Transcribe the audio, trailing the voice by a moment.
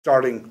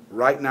starting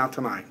right now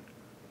tonight,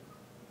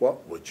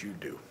 what would you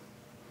do?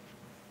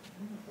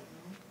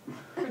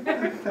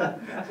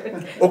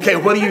 Okay,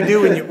 what do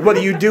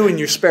you do in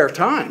your spare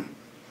time?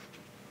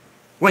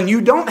 When you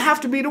don't have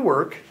to be to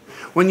work,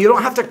 when you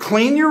don't have to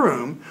clean your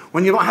room,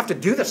 when you don't have to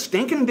do the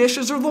stinking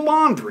dishes or the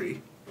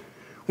laundry,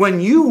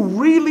 when you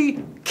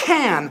really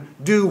can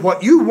do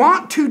what you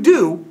want to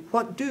do,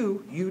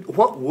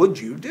 what would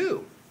you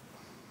do?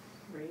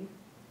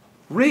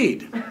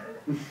 Read.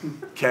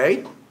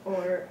 Okay?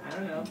 Or, I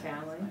don't know,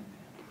 family.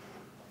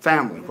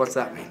 Family, what's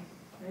that mean?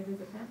 I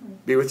visit family.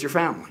 Be with your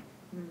family.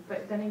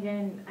 But then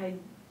again,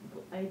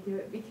 I do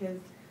it because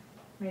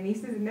my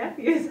nieces and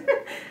nephews,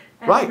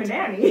 and Right. I'm a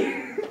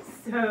nanny.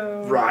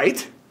 So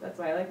Right. that's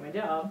why I like my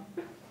job.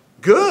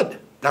 Good.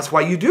 That's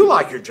why you do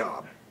like your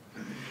job.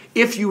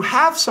 If you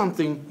have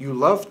something you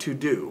love to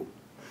do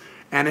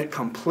and it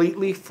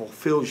completely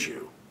fulfills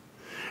you,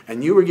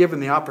 and you were given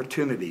the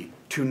opportunity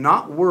to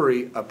not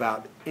worry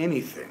about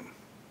anything,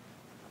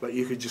 but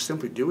you could just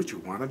simply do what you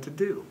wanted to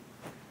do,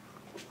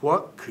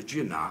 what could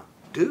you not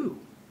do?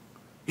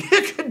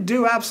 You could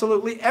do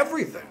absolutely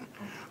everything.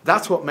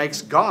 That's what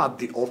makes God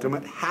the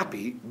ultimate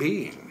happy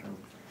being.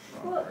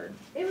 Well,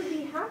 it would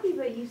be happy,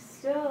 but you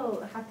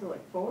still have to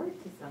look forward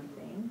to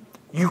something.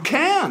 You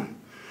can.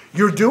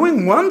 You're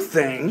doing one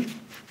thing,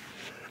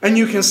 and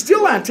you can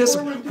still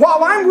anticipate.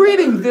 While I'm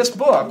reading this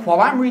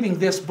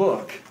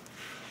book,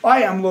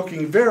 I am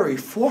looking very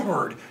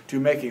forward to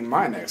making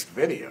my next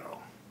video.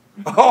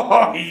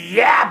 Oh,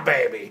 yeah,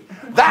 baby.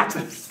 That's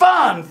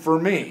fun for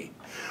me.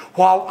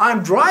 While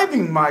I'm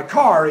driving my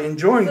car,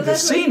 enjoying the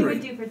scenery. So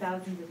that's what you would do for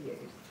thousands of years.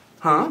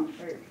 Huh?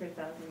 Or for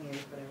 1,000 years,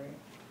 whatever.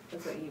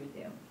 That's what you would do.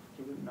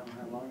 You wouldn't know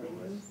how long it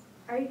was.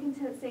 Are you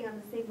content staying on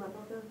the same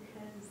level though?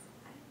 Because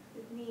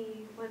with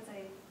me, once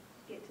I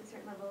get to a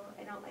certain level,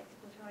 I don't like to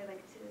plateau. I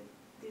like to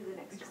do the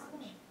next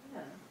challenge.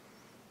 Yeah.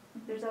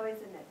 There's always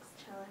the next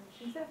challenge.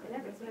 Exactly.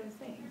 That's what I was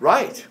saying.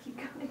 Right. Keep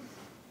going.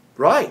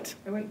 Right.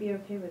 I wouldn't be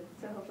okay with.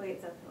 So hopefully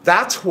it's up.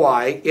 That's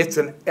why it's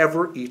an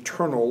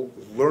ever-eternal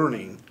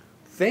learning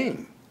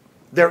thing.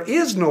 There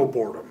is no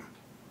boredom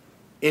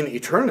in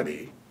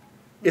eternity.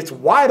 It's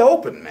wide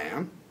open,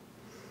 man.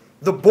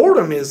 The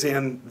boredom is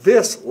in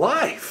this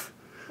life.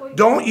 Well,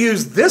 Don't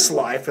use this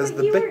life as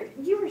the big...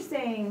 You were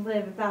saying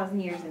live 1,000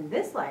 years in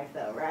this life,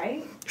 though,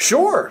 right?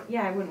 Sure.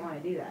 Yeah, I wouldn't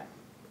want to do that.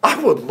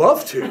 I would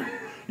love to.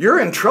 You're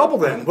in trouble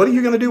then. What are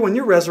you going to do when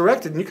you're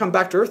resurrected and you come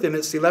back to earth in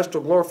its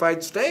celestial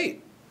glorified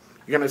state?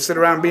 You're going to sit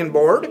around being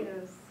bored?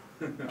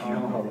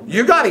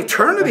 You got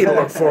eternity to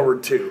look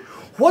forward to.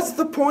 What's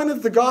the point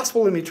of the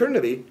gospel in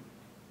eternity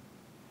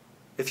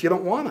if you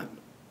don't want it?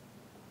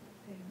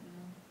 I don't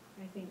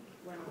know. I think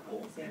we're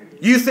not the same.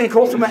 You think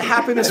ultimate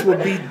happiness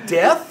will be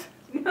death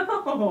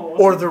No.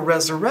 or the The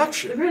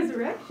resurrection?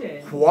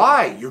 resurrection.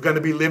 Why? You're going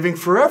to be living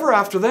forever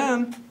after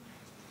then.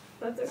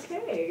 That's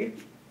okay.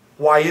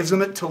 Why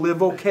isn't it to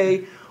live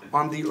okay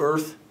on the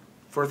earth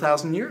for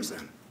 1,000 years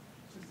then?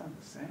 It's just not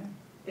the same.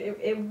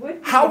 It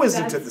would be. How if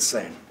isn't it that's- the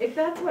same? If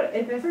that's what,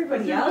 if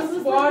everybody You're else just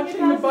was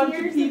watching living a bunch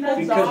of 1,000 years, people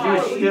and Because that's you're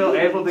all still we-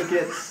 able to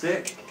get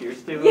sick. You're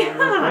still able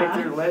to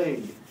break your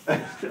leg.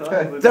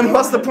 Then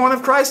what's the point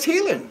of Christ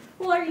healing?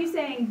 Well, are you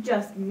saying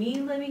just me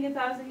living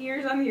 1,000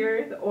 years on the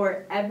earth,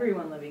 or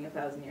everyone living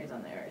 1,000 years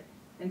on the earth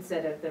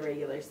instead of the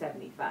regular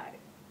 75?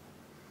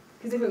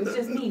 Because if it was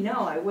just me, no,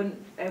 I wouldn't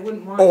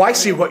want. Oh, I to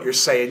see live what you're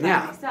saying, by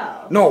yeah.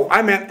 myself. No,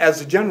 I meant as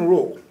a general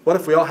rule. What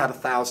if we all had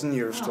 1,000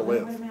 years Oh, to then What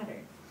live? matter?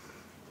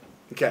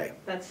 Okay.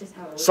 That's just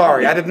how it was.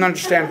 Sorry, I didn't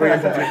understand where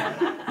you're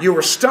going. You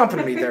were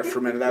stumping me there for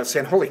a minute. I was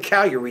saying, holy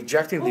cow, you're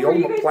rejecting the Oh, were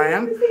you ultimate guys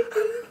plan? doing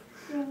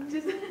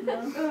the same thing?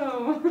 Just,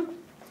 oh.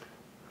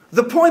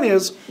 The point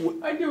is,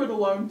 I do it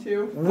alone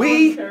too.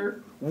 We- I don't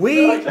care.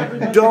 we Like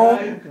everybody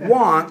don't died.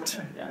 want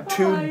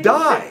to Bye.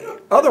 die.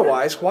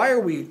 Otherwise, why are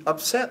we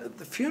upset at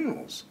the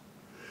funerals?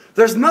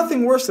 There's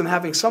nothing worse than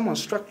having someone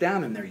struck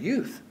down in their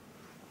youth.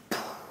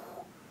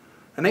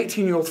 An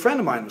 18-year-old friend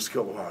of mine was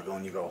killed a while ago,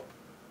 and you go,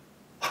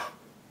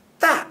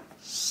 that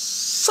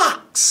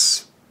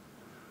sucks.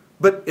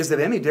 But is it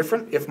any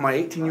different if my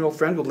 18-year-old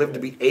friend would live to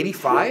be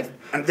 85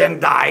 and then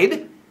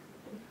died?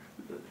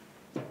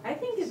 I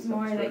think it's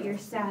more that you're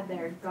sad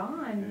they're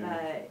gone,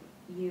 but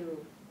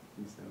you.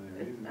 That's the only I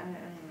reason. don't know.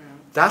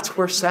 That's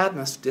where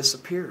sadness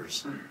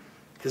disappears.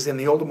 Because in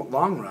the ultimate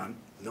long run,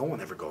 no one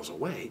ever goes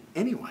away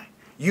anyway.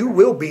 You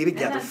will be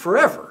together that's-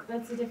 forever.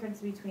 That's the difference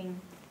between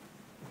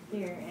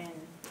here and.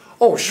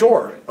 Oh,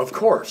 sure, of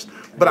course.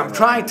 But I'm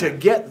trying to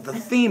get the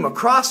theme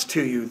across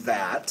to you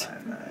that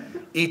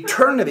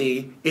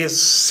eternity is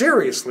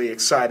seriously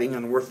exciting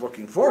and worth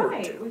looking forward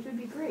Right, to. which would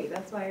be great.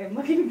 That's why I'm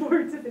looking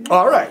forward to the next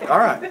All right, life. all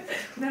right.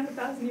 Not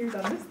 1,000 years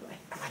on this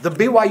life. The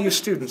BYU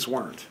students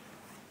weren't.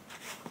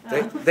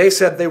 Oh. They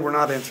said they were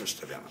not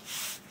interested in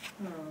it,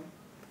 Oh.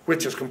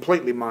 which is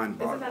completely Isn't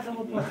mind-boggling. that the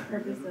whole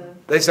purpose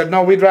of? They said,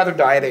 no, we'd rather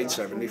die at age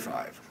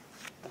 75.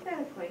 I've got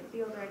a point.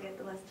 The older I get,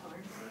 the less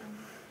tolerant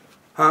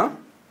I am. Huh?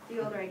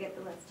 The older I get,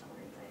 the less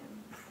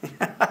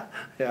tolerant I am.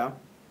 Yeah.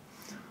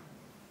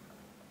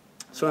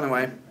 So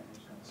anyway,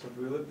 So if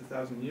we lived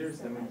 1,000 years,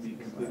 then we'd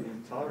be completely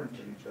intolerant of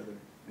each other.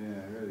 Yeah,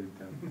 I really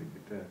don't think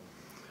it does.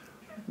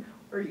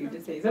 Or you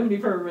just say somebody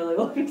for a really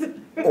long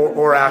time.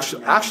 Or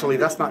actually,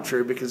 that's not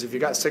true, because if you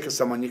got sick of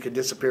someone, you could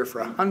disappear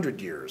for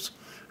 100 years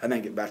and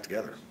then get back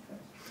together.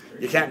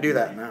 You can't do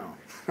that now.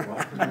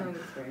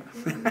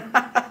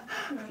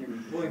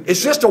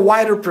 It's just a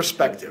wider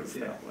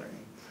perspective.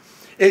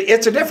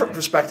 It's a different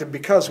perspective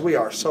because we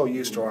are so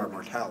used to our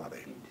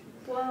mortality.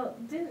 Well,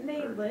 didn't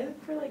they live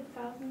for like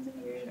thousands of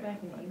years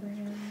back in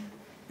Abraham?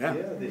 Yeah.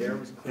 Yeah, the air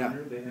was Yeah.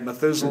 cleaner. They had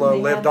Methuselah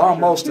lived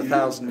almost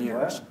 1,000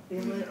 years.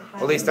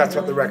 At least that's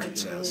what the record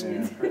says.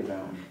 Yeah, I've heard that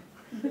one.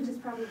 Which is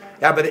probably better.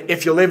 Yeah, but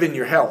if you live in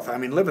your health, I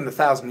mean, living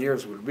 1,000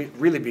 years would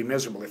really be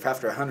miserable if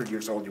after 100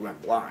 years old you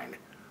went blind.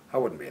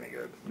 That wouldn't be any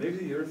good. Maybe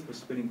the Earth was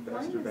spinning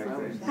faster back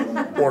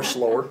then. Or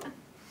slower,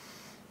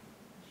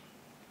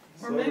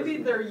 Or maybe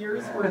their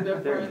years were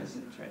different.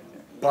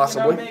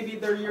 possibly. You know, maybe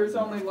their years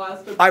only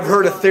lasted. I've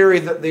heard a for theory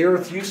that the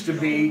Earth used to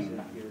be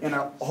in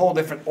a whole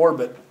different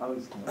orbit,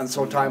 and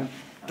so time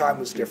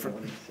was different.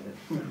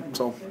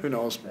 So, who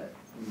knows?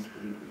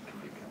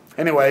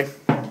 Anyway,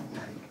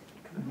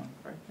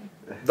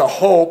 the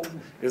hope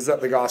is that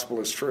the gospel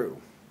is true.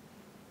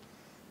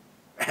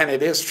 And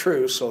it is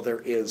true, so there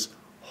is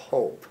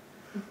hope.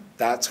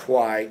 That's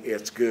why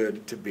it's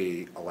good to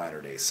be a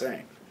Latter-day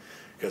Saint,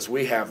 because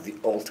we have the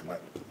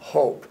ultimate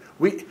hope.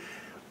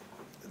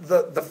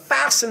 The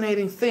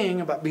fascinating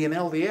thing about being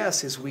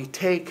LDS is we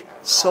take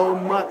so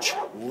much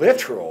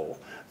literal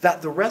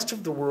that the rest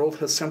of the world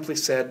has simply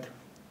said,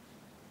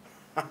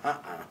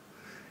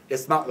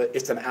 it's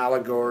an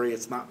allegory,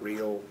 it's not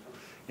real,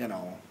 you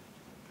know.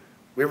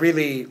 We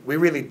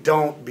really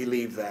don't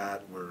believe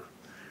that.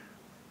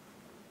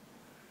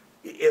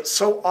 It's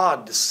so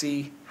odd to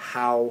see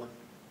how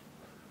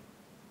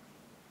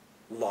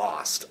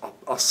lost,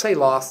 I'll say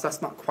lost,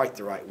 that's not quite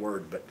the right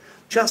word, but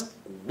just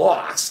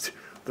lost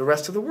the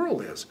rest of the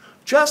world is.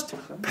 Just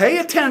pay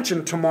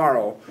attention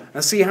tomorrow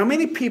and see how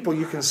many people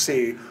you can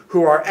see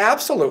who are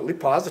absolutely,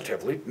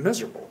 positively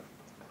miserable.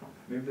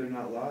 Maybe they're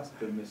not lost,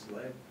 but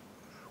misled.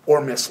 Or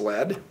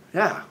misled,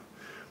 yeah.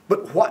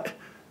 But what?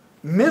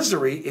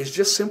 Misery is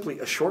just simply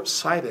a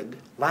short-sighted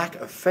lack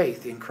of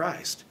faith in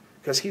Christ,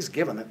 because he's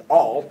given it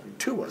all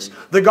to us.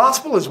 The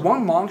gospel is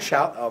one long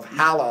shout of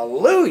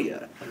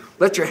hallelujah.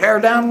 Let your hair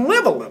down and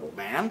live a little,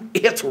 man.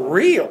 It's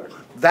real.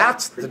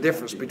 That's the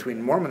difference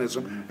between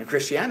Mormonism and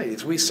Christianity,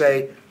 is we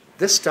say,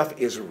 this stuff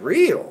is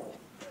real.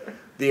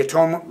 The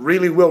atonement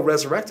really will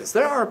resurrect us.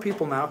 There are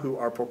people now who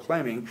are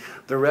proclaiming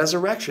the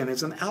resurrection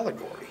is an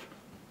allegory.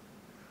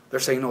 They're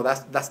saying, no,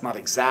 that's not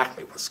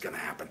exactly what's going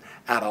to happen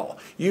at all.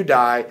 You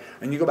die,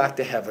 and you go back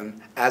to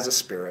heaven as a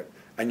spirit,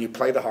 and you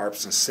play the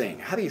harps and sing.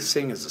 How do you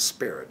sing as a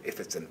spirit if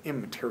it's an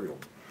immaterial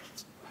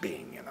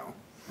being, you know?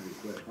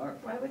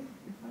 Why would,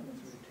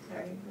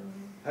 sorry.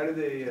 How do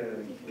they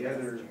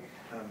gather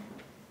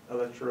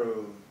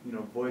electro,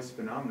 voice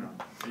phenomenon?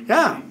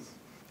 Yeah.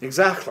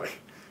 Exactly.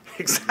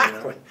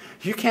 Exactly.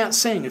 You can't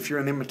sing if you're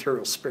an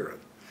immaterial spirit.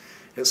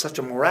 It's such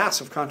a morass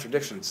of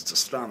contradictions, it's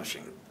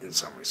astonishing in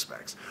some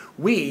respects.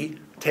 We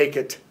take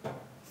it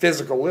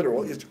physical,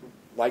 literal. It's,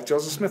 like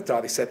Joseph Smith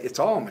taught, he said, it's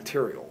all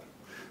material.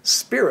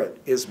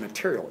 Spirit is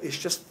material. It's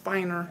just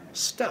finer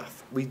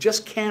stuff. We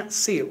just can't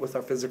see it with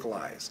our physical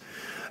eyes.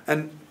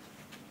 And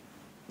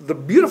the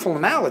beautiful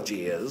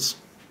analogy is,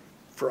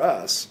 for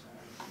us,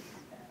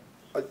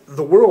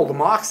 the world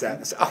mocks that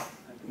and says, oh,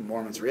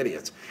 Mormons are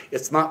idiots.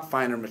 It's not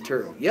finer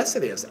material. Yes,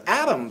 it is.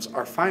 Atoms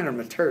are finer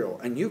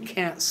material, and you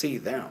can't see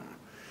them.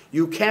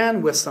 You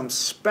can with some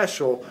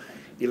special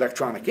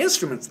electronic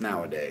instruments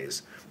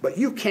nowadays, but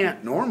you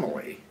can't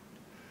normally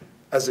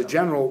as a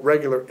general,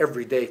 regular,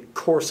 everyday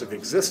course of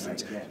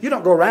existence. You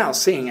don't go around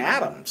seeing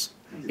atoms,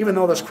 even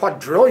though there's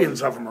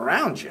quadrillions of them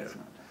around you.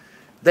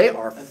 They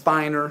are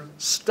finer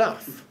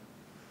stuff.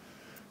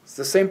 It's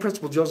the same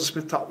principle Joseph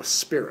Smith taught with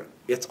spirit.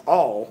 It's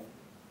all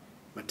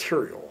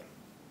material.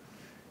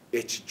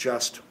 It's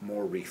just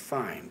more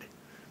refined,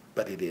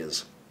 but it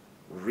is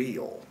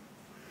real.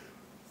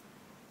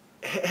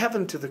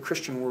 Heaven to the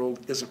Christian world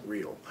isn't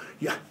real.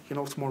 Yeah, you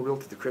know what's more real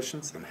to the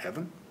Christians than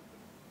heaven?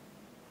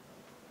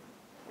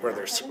 Where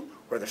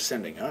they're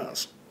sending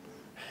us.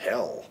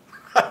 Hell.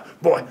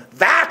 Boy,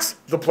 that's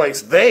the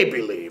place they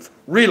believe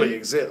really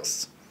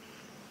exists.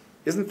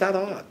 Isn't that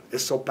odd?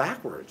 It's so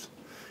backwards.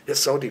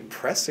 It's so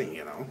depressing,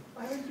 you know.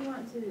 Why would you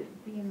want to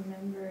be a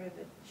member of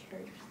a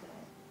church that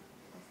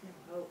has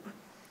no hope?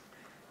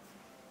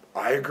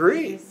 I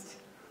agree.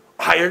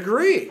 I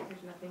agree.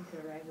 There's nothing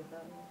to arrive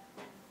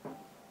above.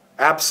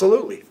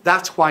 Absolutely.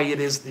 That's why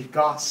it is the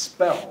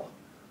gospel,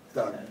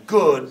 the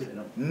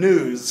good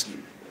news.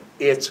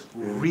 It's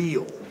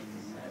real.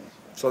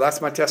 So that's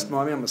my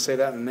testimony. I'm going to say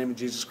that in the name of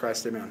Jesus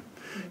Christ. Amen.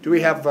 Do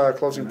we have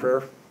closing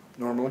prayer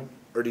normally?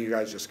 Or do you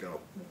guys just go?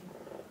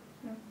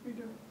 No, we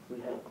do. We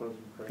have closing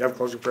prayer. You have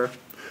closing prayer?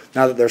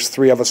 Now that there's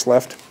 3 of us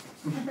left.